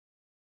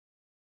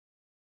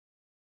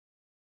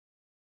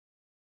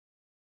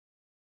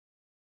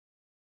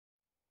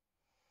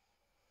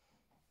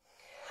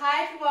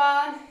Hi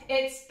everyone,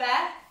 it's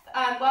Beth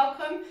and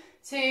welcome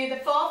to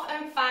the fourth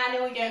and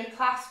final yoga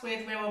class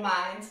with Will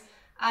Mind.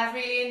 I've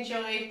really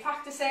enjoyed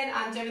practicing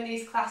and doing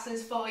these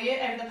classes for you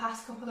over the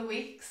past couple of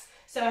weeks,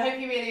 so I hope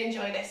you really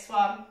enjoy this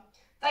one.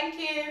 Thank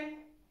you.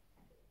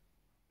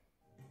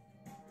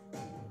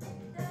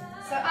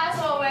 So as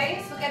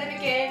always, we're going to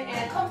begin in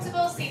a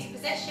comfortable seated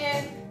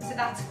position, so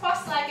that's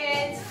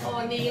cross-legged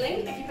or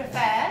kneeling if you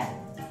prefer.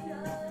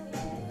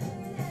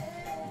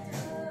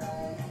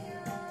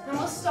 And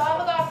we'll start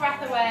with our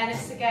breath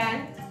awareness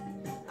again,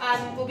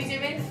 and we'll be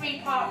doing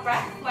 3-part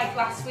breath like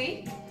last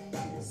week.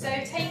 So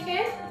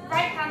taking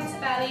right hand to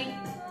belly,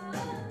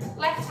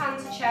 left hand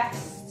to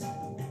chest,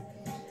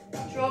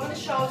 drawing the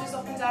shoulders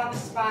up and down the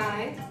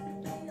spine,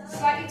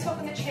 slightly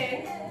tucking the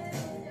chin,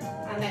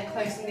 and then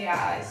closing the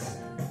eyes.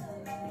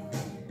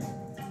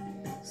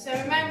 So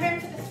remembering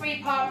for the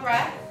 3-part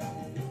breath,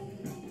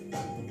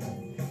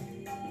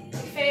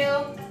 you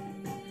feel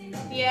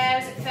the air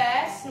as it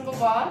first, number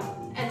 1,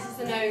 enters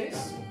the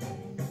nose.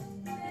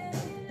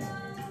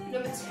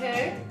 Number 2,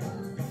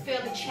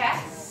 feel the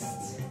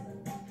chest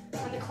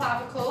and the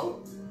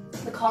clavicle,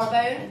 the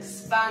collarbone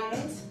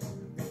expand.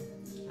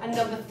 And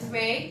number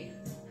 3,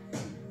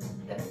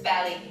 the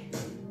belly.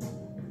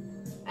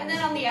 And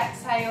then on the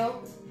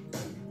exhale,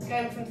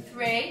 going from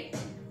 3,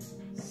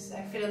 so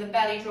feeling the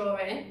belly draw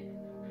in,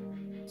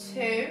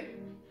 2,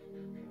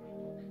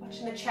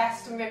 watching the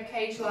chest and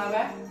ribcage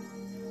lower,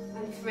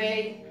 and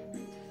 3,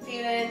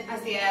 feeling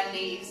as the air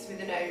leaves through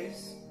the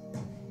nose.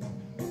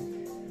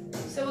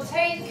 So we'll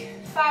take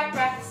 5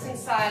 breaths in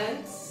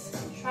silence,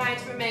 trying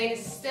to remain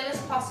as still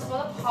as possible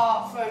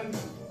apart from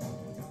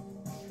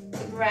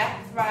the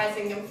breath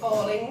rising and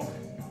falling.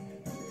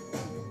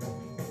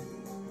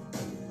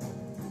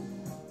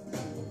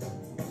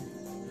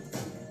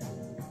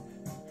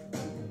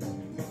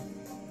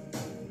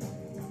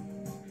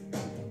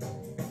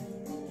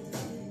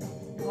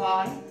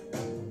 One.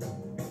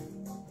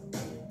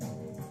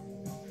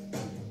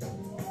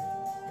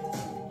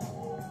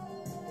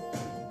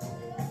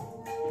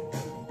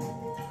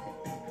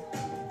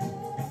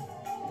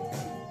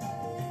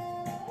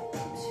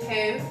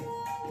 2.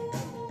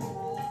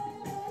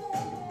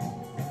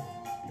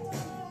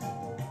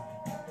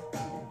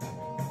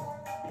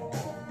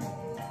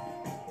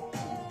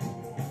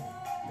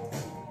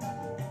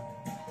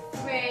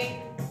 3.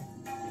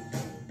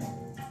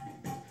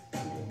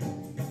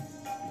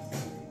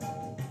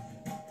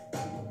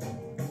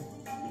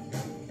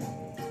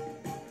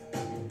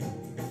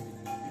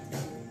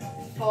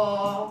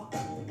 4.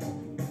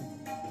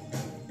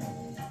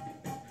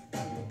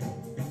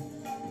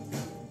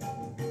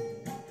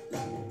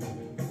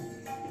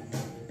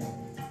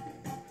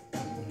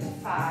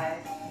 5.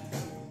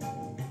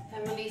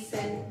 And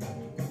releasing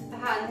the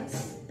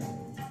hands.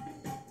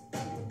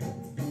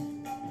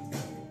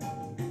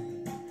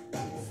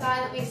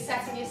 Silently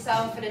setting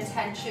yourself an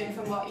intention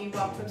from what you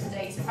want from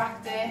today's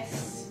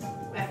practice,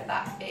 whether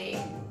that be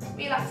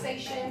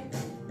relaxation,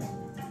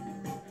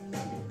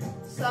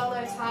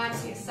 solo time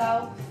to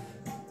yourself,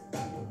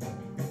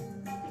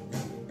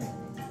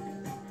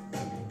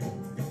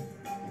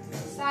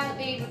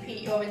 silently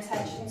repeat your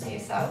intention to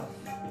yourself.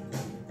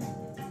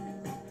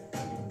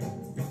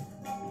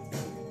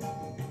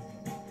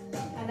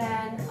 And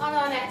then on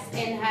our next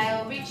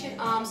inhale, reaching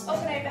arms up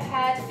and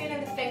overhead,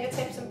 feeling the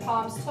fingertips and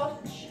palms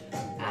touch,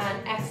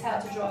 and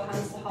exhale to draw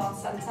hands to heart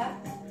center.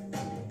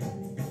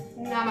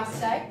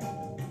 Namaste.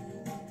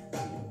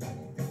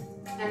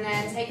 And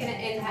then taking an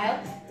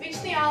inhale,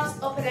 reaching the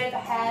arms up and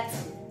overhead,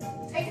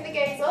 taking the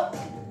gaze up,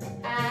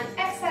 and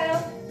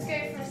exhale to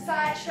go for a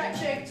side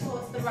stretch over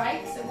towards the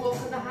right, so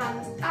walking the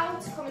hands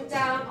out, coming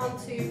down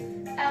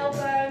onto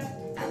elbow,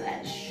 and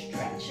then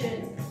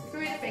stretching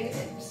through the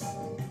fingertips,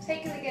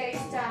 taking the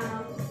gaze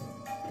down.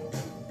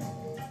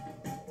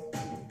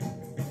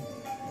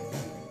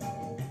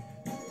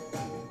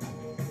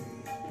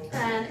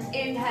 And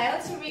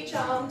inhale to reach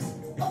arms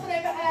up and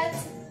overhead,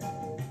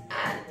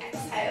 and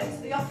exhale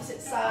to the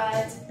opposite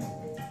side.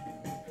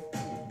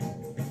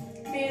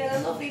 Feeling a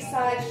lovely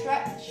side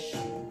stretch.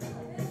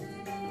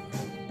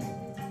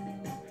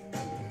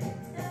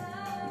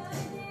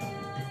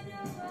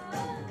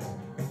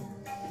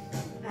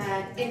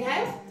 And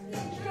inhale,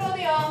 draw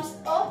the arms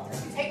up,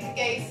 take the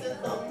gaze to the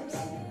thumbs,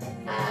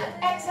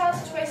 and exhale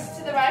to twist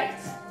to the right.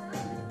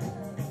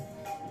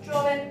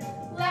 Drawing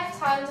left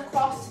hand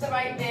across to the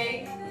right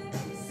knee,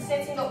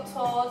 sitting up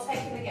tall,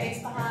 taking the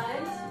gaze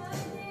behind.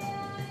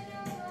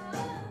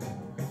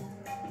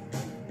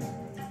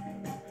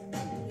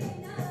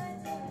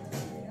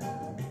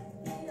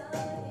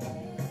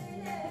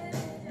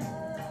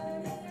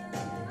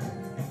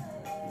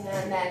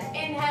 And then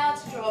inhale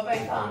to draw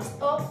both arms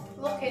up,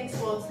 looking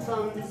towards the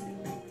thumbs,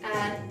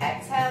 and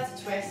exhale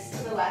to twist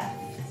to the left.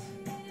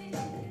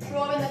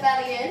 Drawing the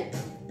belly in.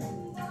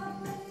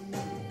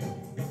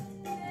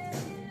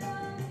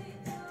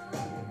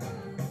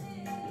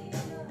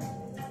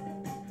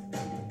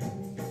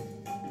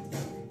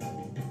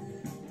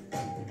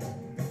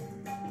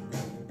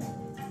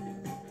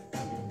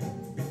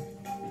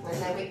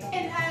 And then we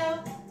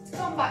inhale to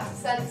come back to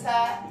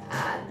centre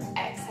and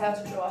exhale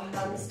to draw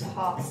hands to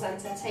heart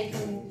centre,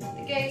 taking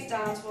the gaze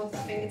down towards the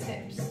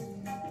fingertips.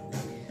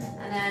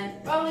 And then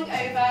rolling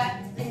over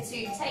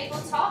into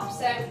tabletop,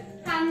 so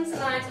hands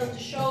aligned under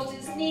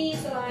shoulders,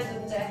 knees aligned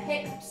under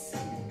hips,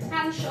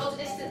 hands shoulder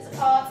distance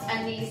apart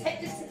and knees hip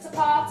distance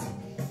apart.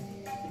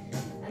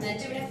 And then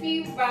doing a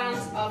few rounds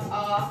of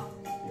our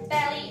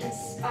belly and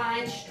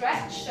spine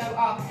stretch, so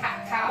our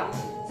cat-cow.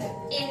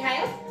 So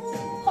inhale,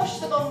 so push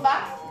the bum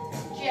back,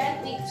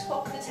 gently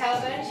tuck the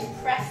tailbone as you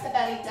press the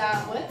belly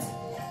downwards.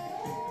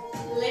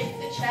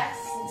 Lift the chest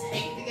and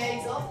take the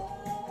gaze up.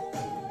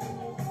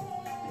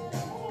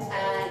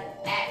 And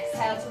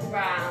exhale to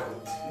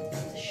round.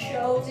 The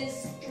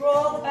shoulders,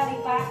 draw the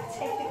belly back,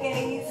 take the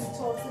gaze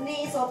towards the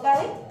knees or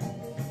belly.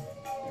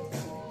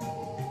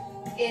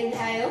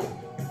 Inhale.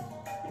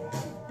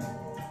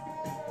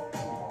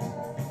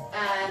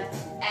 And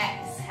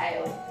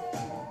exhale.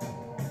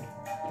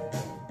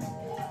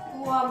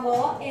 One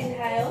more,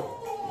 inhale.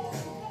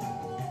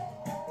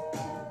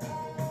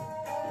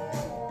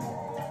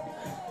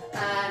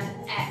 And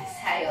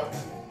exhale.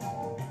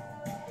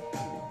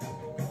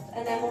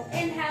 And then we'll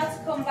inhale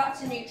to come back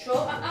to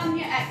neutral, and on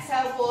your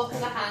exhale, walking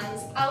the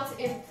hands out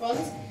in front,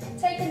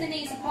 taking the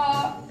knees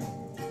apart,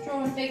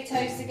 drawing big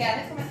toes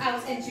together, coming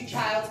out into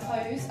child's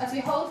pose as we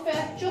hold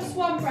for just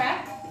one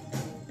breath.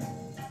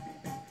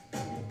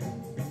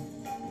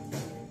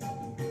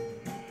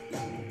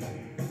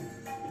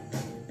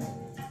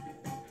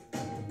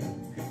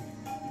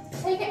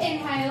 Take an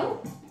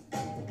inhale,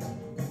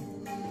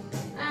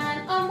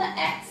 and on the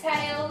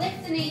exhale,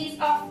 lift the knees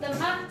off the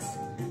mat,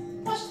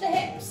 push the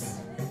hips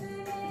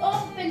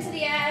up into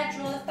the air,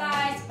 draw the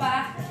thighs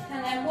back,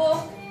 and then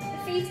walk the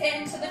feet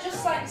in so they're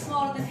just slightly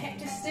smaller than hip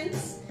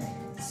distance.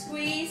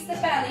 Squeeze the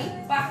belly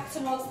back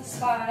towards the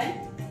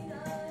spine,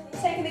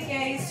 taking the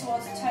gaze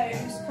towards the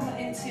toes,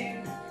 coming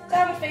into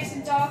downward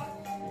facing dog,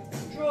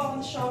 draw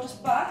the shoulders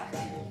back.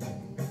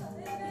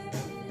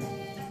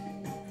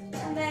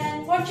 And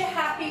then once you're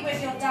happy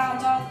with your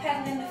down dog,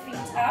 pedaling the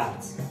feet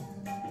out.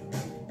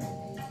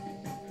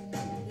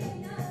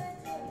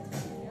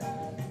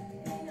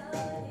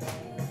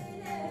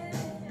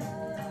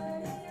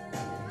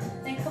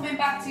 Then coming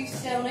back to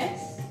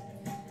stillness.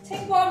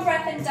 Take one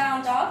breath in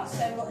down dog,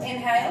 so we'll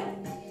inhale.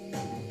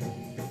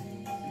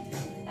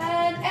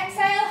 And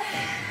exhale,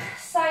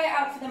 sigh it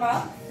out for the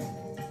mouth.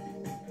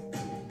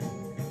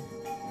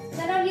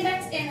 Then on your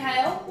next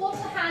inhale, walk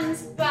the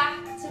hands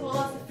back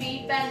towards the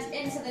feet, bend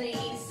into the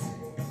knees.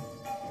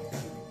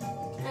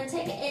 And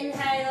take an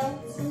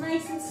inhale, so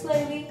nice and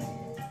slowly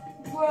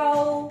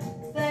roll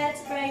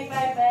vertebrae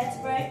by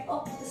vertebrae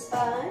up the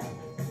spine.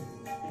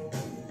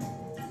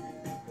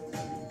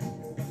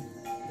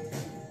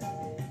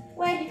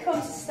 When you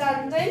come to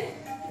standing,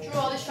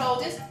 draw the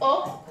shoulders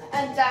up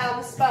and down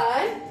the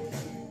spine.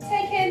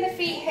 Taking the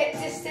feet hip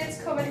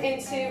distance, coming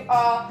into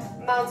our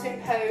mountain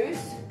pose,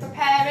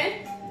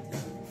 preparing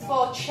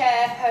for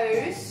chair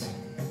pose.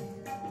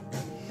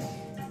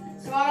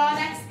 So on our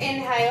next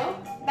inhale,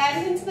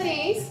 bend into the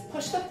knees,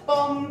 push the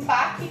bum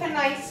back, keep a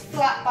nice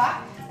flat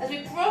back as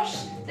we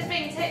brush the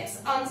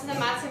fingertips onto the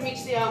mat and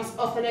reach the arms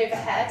up and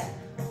overhead.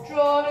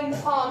 Drawing the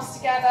palms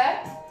together,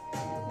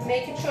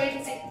 making sure you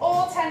can see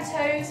all 10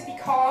 toes if you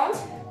can't,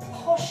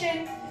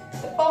 pushing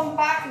the bum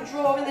back and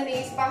drawing the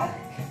knees back.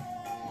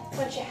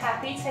 Once you're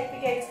happy, take the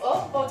gaze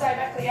up or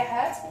directly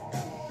ahead.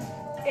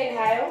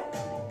 Inhale.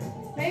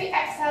 Maybe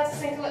exhale to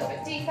sink a little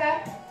bit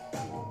deeper.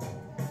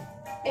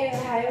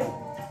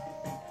 Inhale.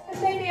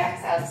 And maybe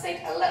exhale to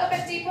sink a little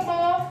bit deeper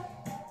more.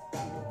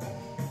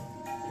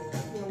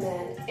 And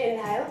then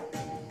inhale.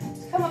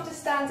 Just come up to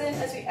standing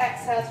as we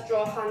exhale to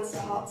draw hands to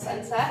heart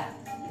centre.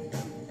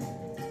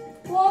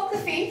 Walk the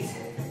feet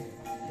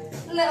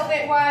a little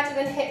bit wider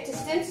than hip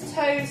distance.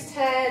 Toes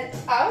turn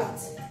out,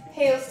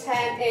 heels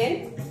turn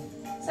in.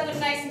 Stand up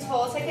nice and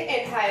tall, take an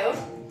inhale.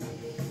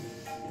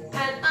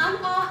 And on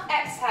our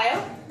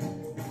exhale,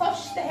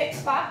 push the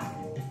hips back.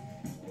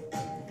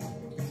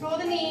 Draw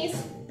the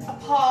knees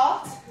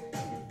apart.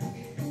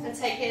 And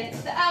taking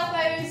the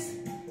elbows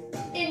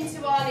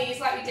into our knees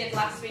like we did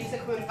last week, so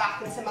coming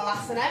back into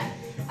Malasana.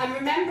 And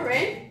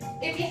remembering,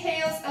 if your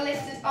heels are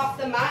lifted off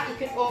the mat,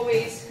 you can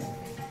always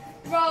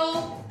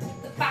roll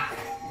the back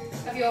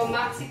of your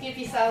mat to give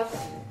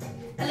yourself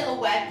a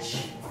little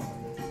wedge.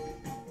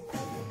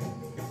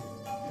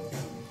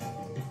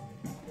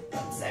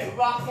 So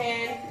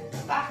rocking,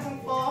 back and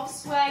forth,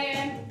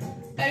 swaying,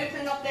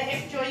 opening up the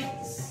hip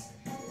joints.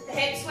 The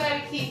hips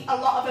where we keep a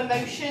lot of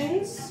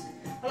emotions,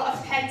 a lot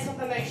of pent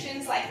up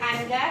emotions like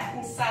anger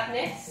and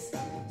sadness.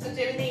 So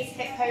doing these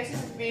hip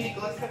poses is really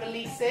good for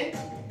releasing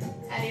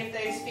any of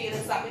those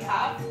feelings that we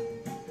have.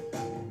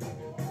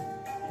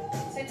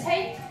 So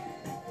take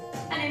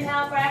an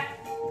inhale breath.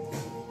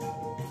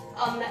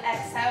 On the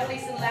exhale,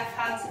 releasing left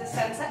hand to the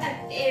centre,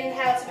 and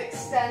inhale to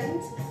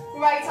extend.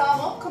 Right arm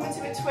up, coming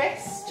to a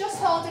twist, just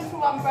holding for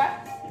one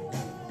breath.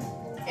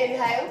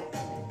 Inhale.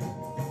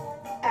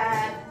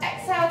 And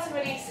exhale to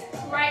release,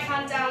 right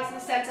hand down to the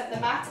centre of the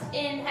mat.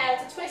 Inhale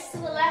to twist to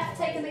the left,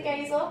 taking the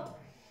gaze up.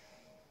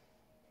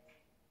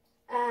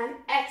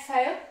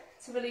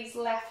 to release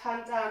left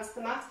hand down to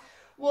the mat.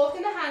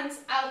 Walking the hands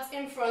out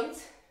in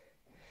front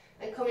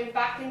and coming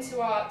back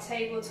into our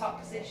tabletop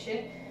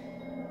position.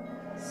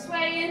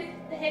 Swaying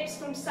the hips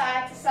from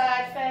side to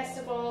side first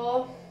of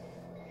all.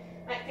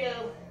 Might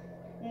feel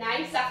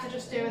nice after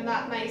just doing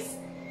that nice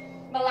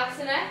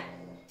Malasana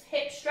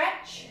hip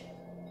stretch.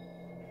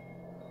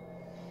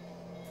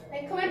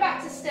 Then coming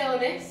back to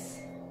stillness.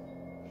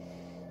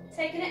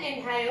 Taking an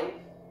inhale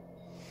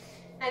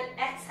and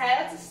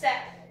exhale to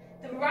step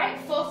the right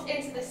foot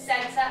into the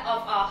centre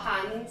of our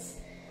hands.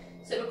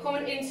 So we're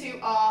coming into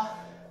our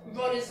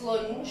runner's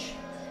lunge,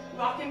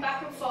 rocking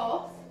back and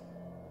forth.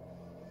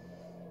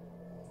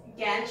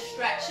 Again,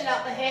 stretching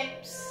out the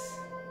hips.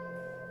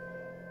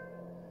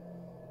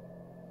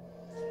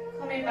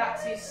 Coming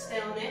back to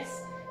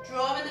stillness,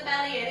 drawing the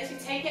belly in as we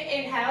take an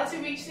inhale to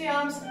reach the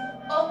arms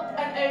up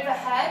and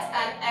overhead,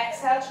 and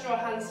exhale to draw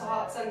hands to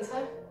heart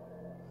centre.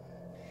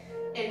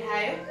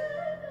 Inhale.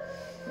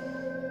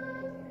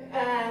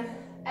 And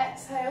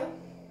exhale.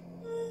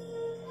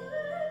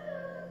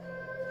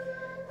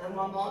 And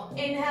one more.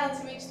 Inhale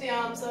to reach the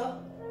arms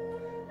up.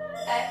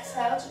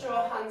 Exhale to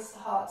draw hands to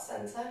heart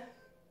centre.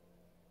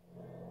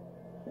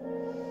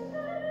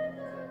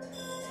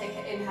 Take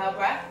an inhale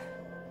breath.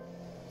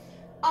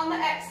 On the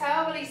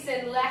exhale,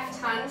 releasing left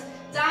hand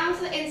down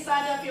to the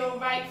inside of your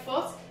right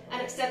foot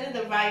and extending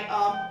the right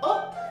arm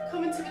up,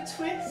 coming to a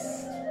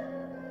twist.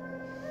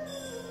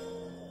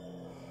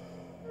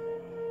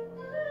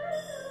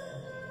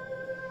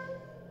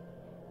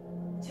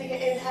 Take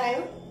an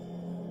inhale.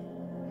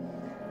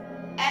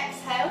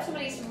 Exhale to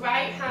release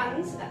right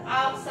hand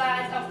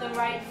outside of the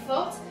right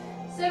foot.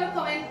 So we're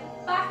coming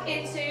back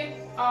into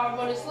our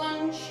runner's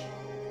lunge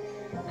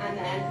and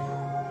then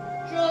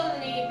draw the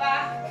knee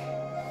back,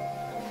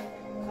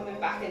 coming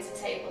back into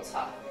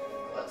tabletop.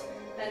 Good.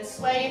 Then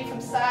swaying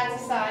from side to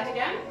side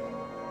again.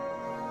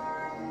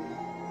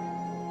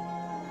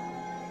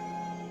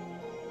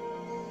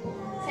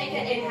 Take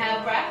an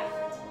inhale breath.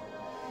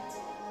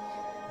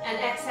 And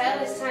exhale,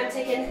 this time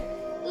taking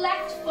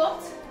left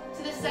foot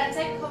to the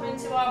centre, coming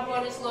to our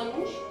runner's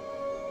lunge.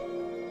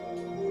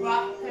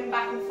 Rocking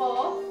back and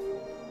forth.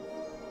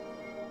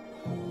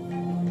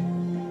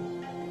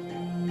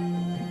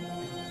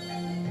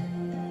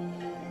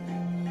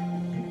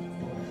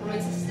 Coming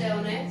to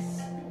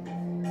stillness.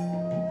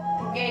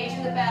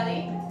 Engaging the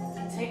belly.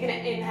 Taking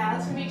an inhale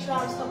to reach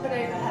arms up and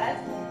overhead.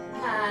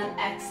 And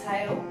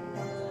exhale.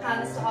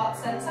 Hands to heart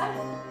centre.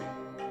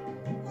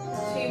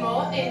 Two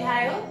more.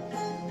 Inhale.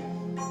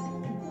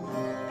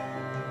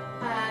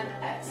 And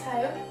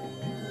exhale.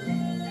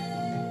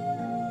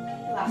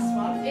 Last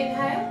one.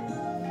 Inhale.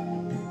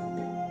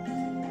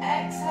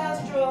 Exhale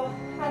to draw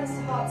hands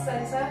to heart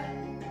centre.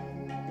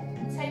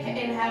 Take an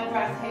inhale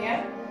breath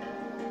here.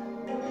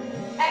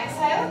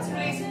 Exhale to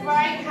release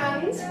right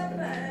hand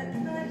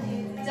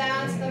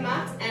down to the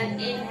mat,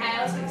 and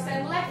inhale to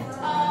extend left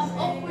arm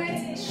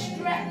upwards,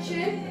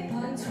 stretching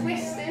and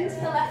twisting to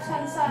the left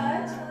hand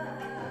side.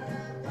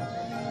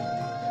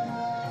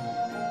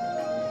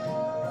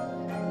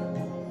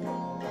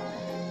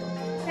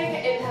 Take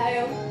an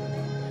inhale.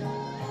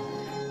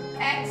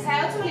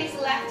 Exhale to release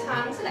left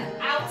hand to the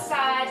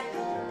outside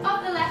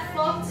of the left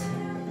foot.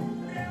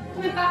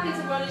 Coming back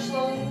into runner's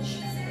lunge.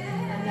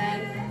 And then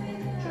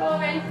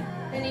drawing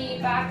the knee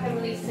back and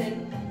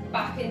releasing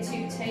back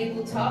into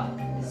tabletop.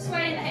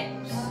 Swaying the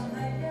hips.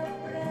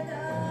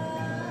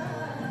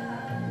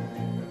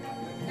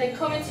 Then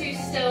coming to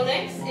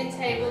stillness in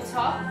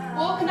tabletop.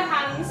 Walking the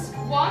hands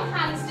one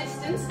hand's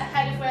distance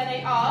ahead of where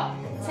they are.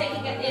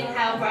 Taking an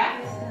inhale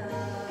breath.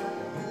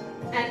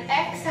 And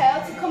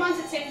exhale to come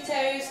onto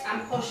tiptoes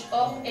and push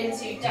up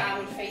into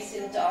downward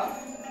facing dog.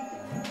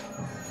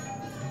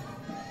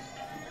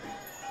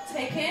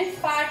 Take in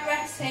 5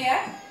 breaths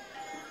here.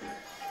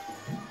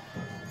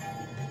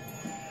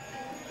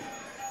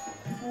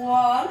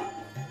 1.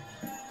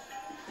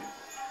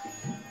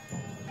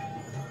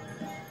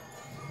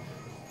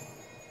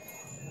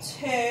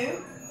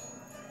 2.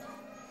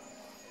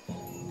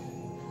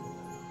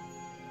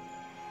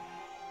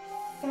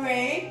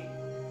 3.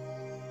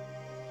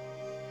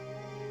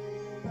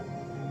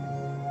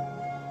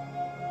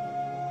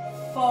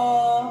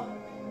 4.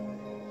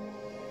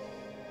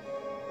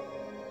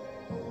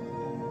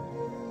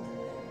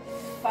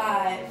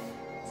 5.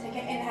 Take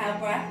an inhale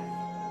breath.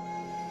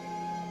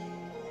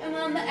 And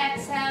on the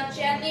exhale,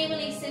 gently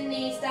releasing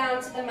knees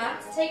down to the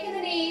mat. Taking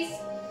the knees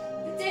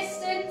the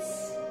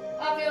distance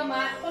of your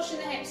mat, pushing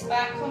the hips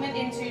back, coming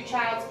into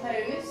child's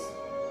pose.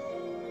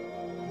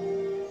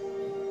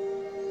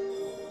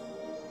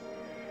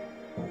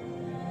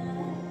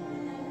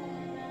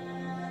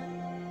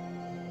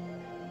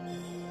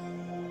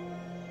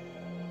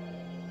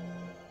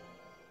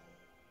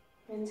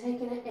 And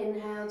taking an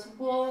inhale to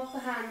walk the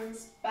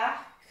hands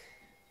back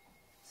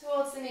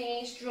towards the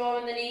knees,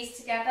 drawing the knees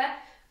together,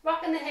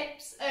 rocking the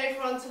hips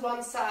over onto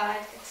one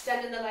side,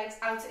 extending the legs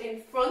out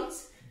in front,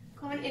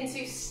 coming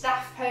into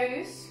staff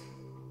pose.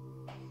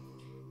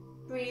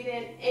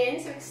 Breathing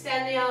in to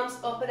extend the arms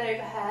up and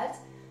overhead.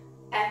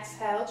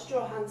 Exhale to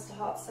draw hands to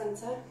heart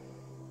centre.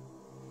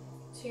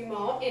 2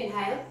 more.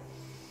 Inhale.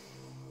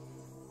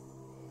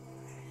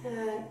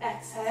 And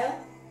exhale.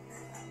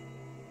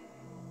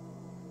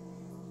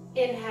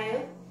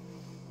 Inhale.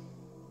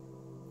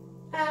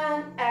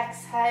 And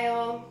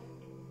exhale.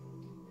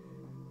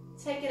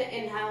 Taking an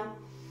inhale.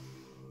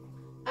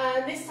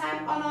 And this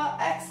time on our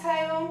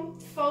exhale,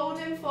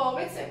 folding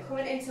forward, so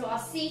coming into our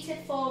seated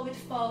forward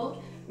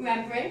fold,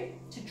 remembering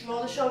to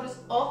draw the shoulders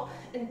up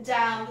and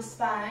down the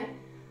spine.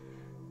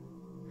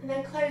 And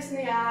then closing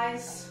the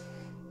eyes,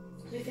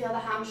 as we feel the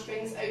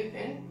hamstrings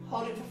open,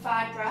 holding for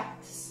 5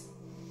 breaths.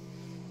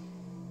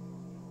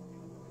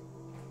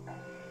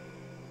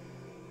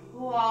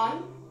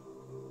 1.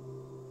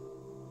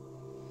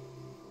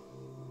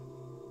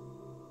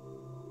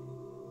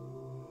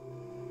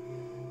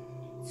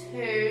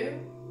 2.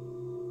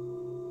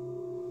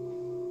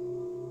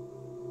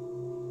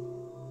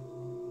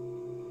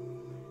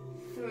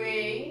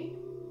 3.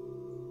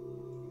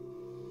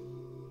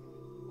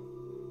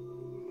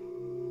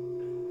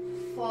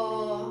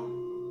 4.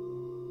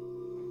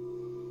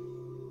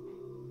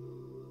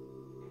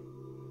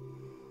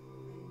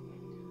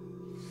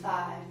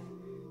 5.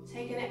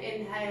 Taking an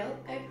inhale,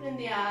 opening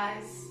the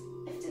eyes,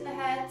 lifting the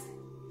head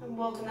and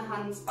walking the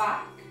hands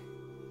back.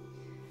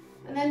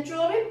 And then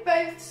drawing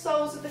both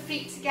soles of the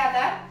feet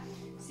together,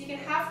 so you can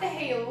have the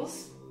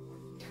heels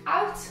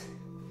out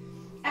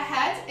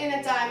ahead in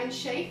a diamond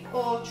shape,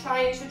 or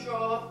trying to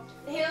draw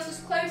the heels as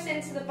close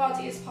into the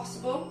body as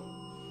possible.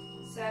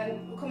 So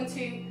we'll come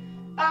into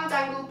bound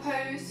angle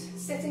pose,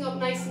 sitting up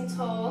nice and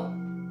tall.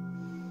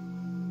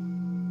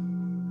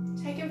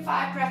 Taking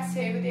 5 breaths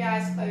here with the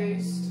eyes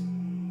closed.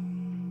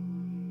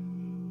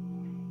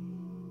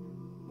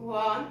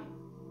 1.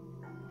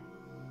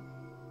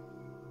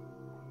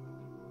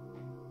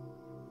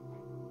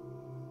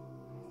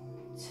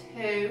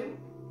 2.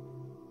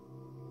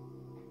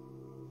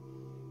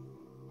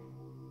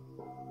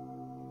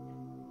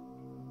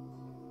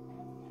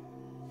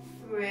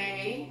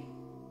 3.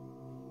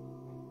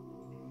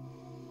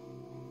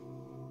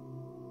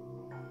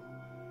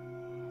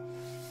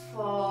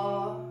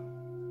 4.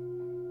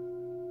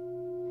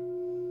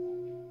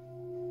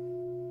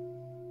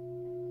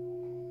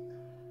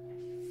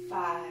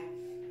 5.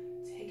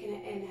 Taking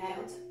an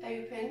inhale to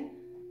open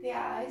the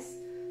eyes.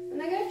 And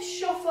then going to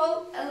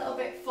shuffle a little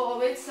bit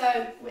forward,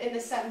 so we're in the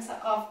centre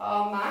of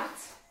our mat.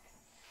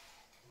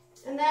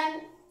 And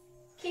then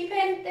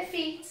keeping the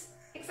feet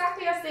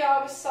exactly as they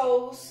are with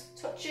soles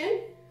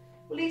touching,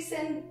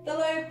 releasing the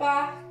low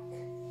back,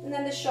 and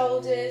then the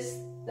shoulders,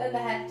 then the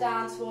head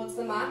down towards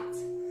the mat.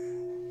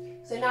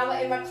 So now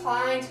we're in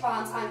reclined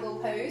bound angle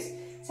pose,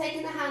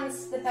 taking the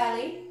hands to the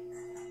belly,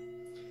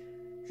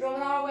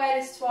 drawing our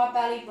awareness to our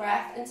belly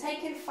breath, and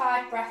taking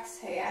 5 breaths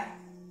here.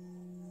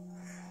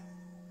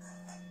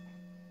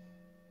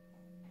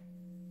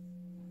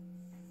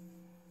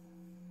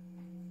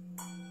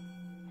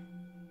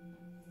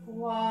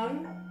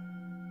 1.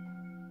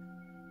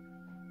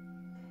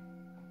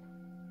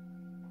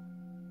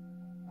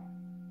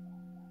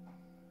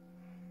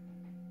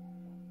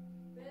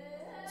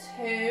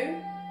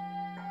 2.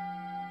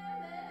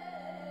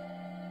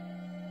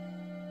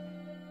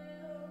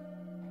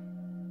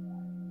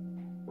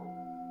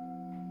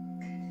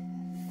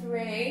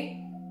 3.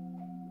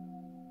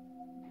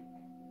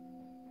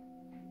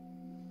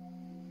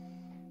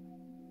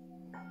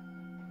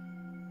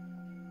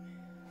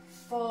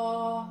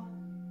 4.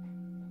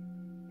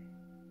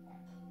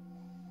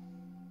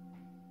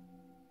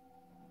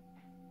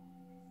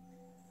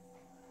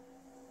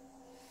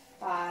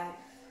 5.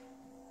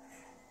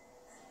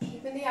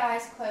 Keeping the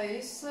eyes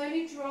closed,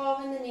 slowly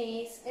drawing the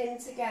knees in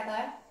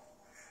together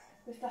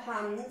with the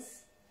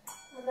hands,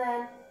 and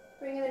then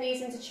bringing the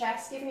knees into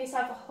chest, giving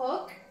yourself a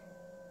hug,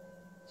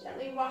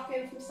 gently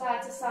rocking from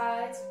side to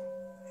side.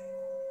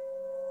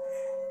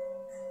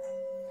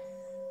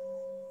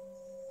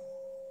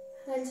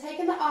 And then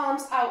taking the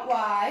arms out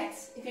wide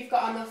if you've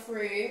got enough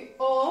room,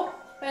 or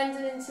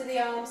bending into the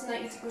arms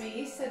 90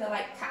 degrees so they're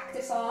like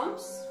cactus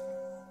arms.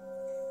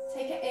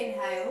 Take an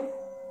inhale.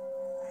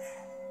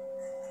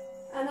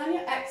 And on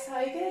your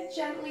exhale, you're going to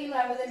gently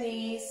lower the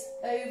knees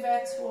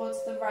over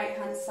towards the right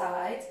hand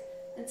side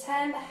and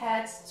turn the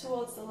head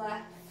towards the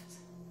left.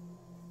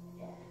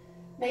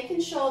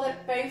 Making sure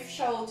that both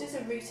shoulders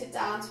are rooted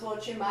down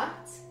towards your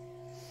mat.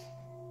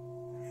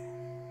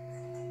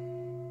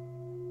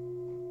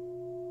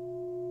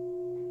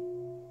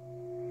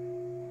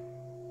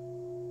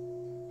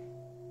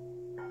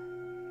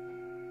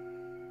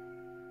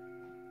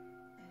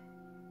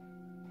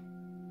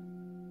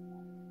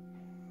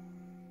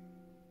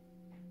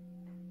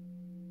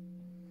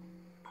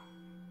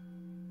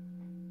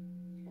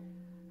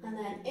 And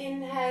then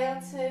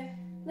inhale to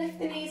lift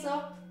the knees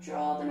up,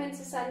 draw them into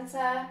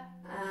centre,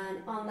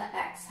 and on the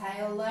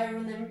exhale,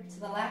 lowering them to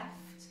the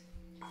left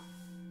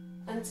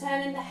and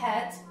turning the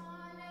head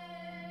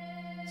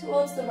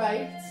towards the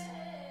right.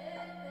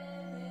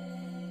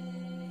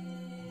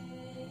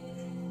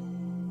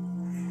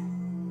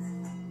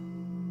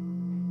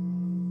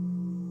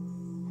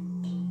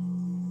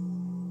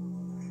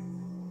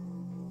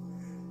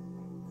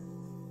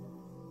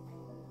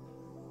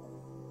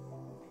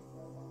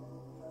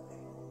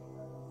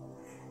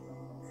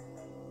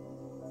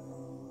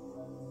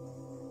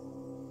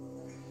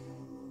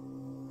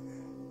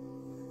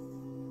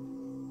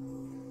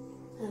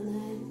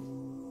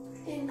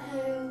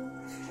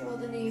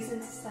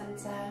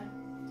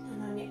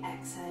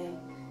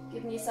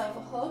 Giving yourself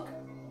a hug,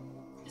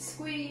 a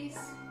squeeze,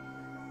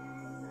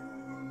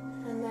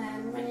 and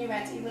then when you're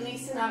ready,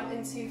 releasing out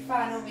into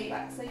final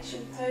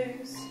relaxation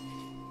pose.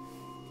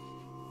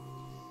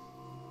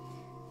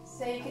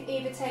 So you can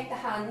either take the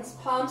hands,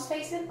 palms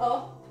facing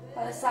up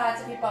by the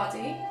sides of your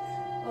body,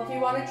 or if you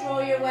want to draw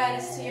your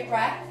awareness to your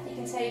breath, you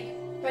can take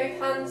both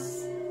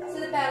hands to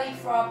the belly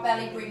for our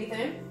belly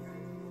breathing,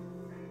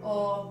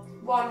 or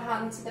one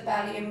hand to the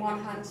belly and one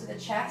hand to the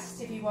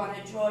chest if you want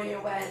to draw your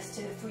awareness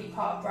to the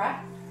 3-part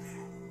breath.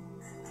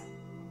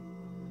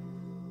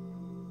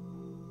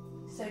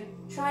 So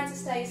trying to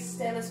stay as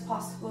still as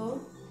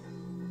possible,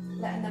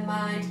 letting the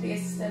mind be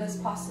as still as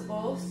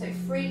possible, so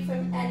free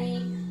from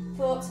any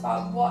thoughts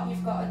about what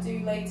you've got to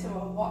do later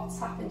or what's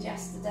happened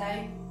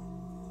yesterday.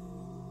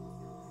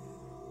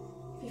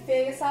 If you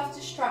feel yourself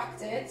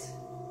distracted,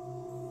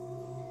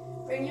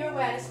 bring your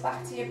awareness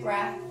back to your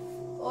breath,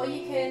 or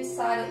you can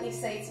silently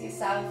say to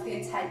yourself the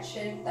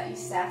intention that you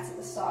set at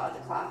the start of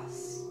the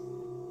class.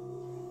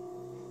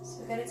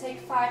 So we're going to take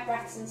 5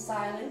 breaths in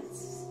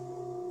silence.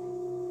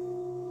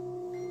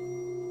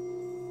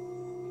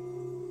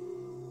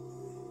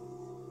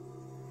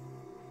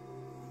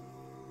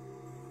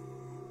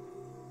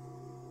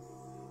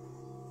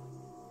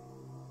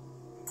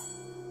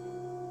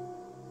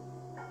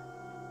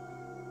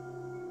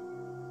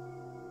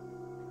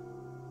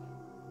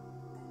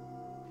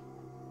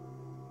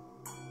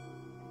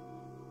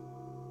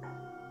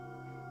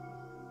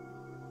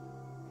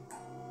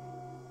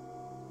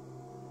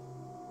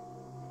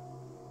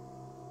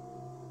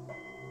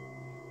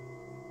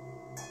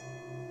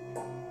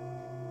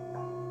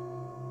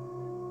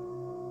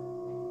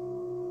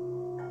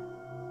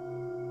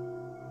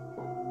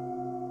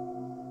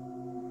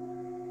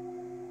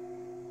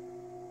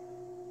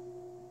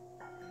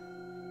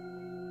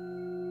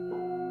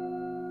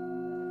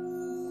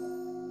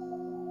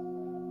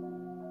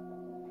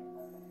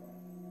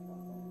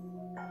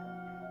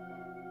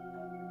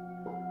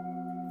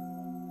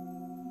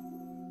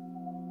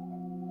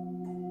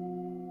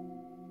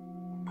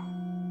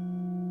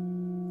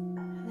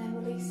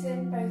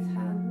 Releasing both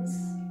hands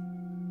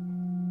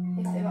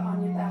if they were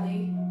on your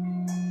belly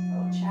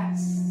or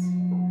chest.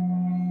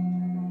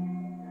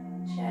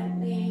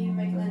 Gently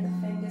wriggling the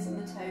fingers and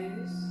the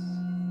toes.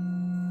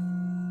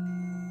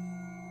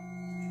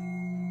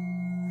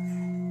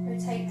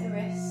 Rotate the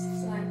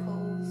wrists and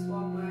ankles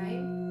one way.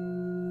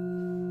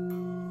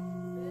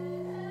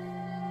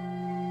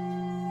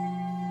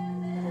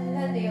 And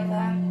then the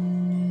other.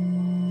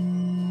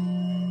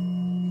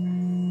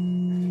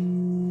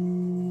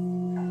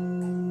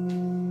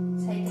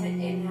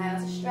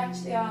 Stretch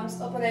the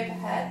arms up and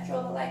overhead,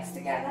 draw the legs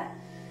together,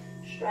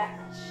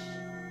 stretch,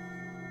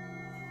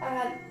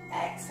 and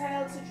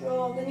exhale to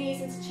draw the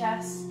knees into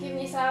chest, giving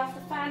yourself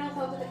the final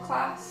hug of the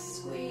class,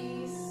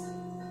 squeeze,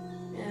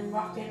 and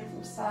rocking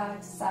from side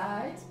to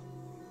side.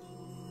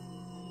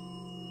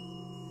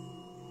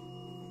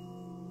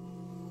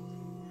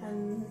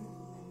 And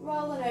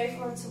rolling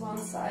over onto one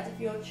side of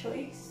your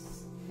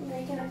choice,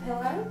 making a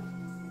pillow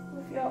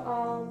with your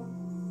arm,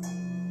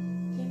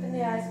 keeping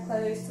the eyes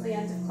closed till the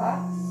end of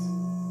class.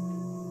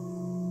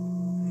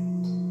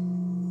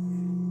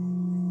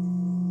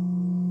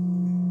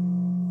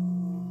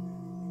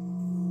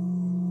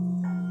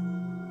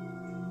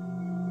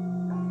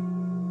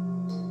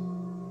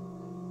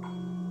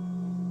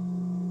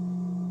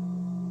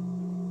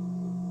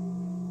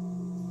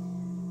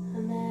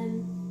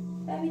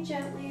 Very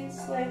gently and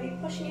slowly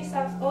pushing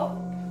yourself up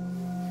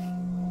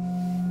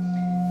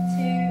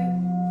to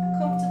a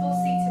comfortable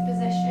seated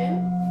position.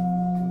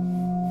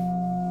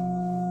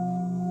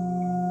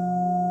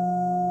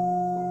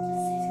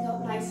 Sitting up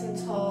nice and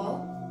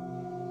tall.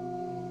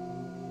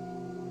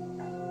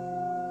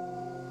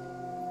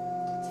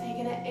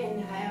 Taking an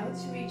inhale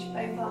to reach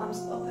both arms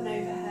up and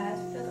overhead.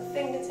 Feel the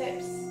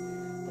fingertips,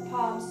 the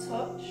palms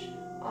touch.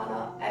 On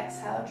our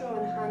exhale,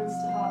 drawing hands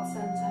to heart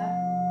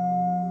center.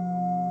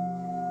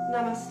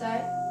 Namaste.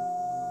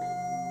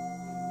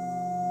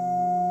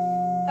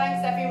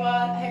 Thanks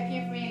everyone, I hope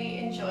you've really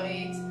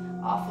enjoyed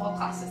our 4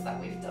 classes that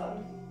we've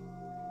done.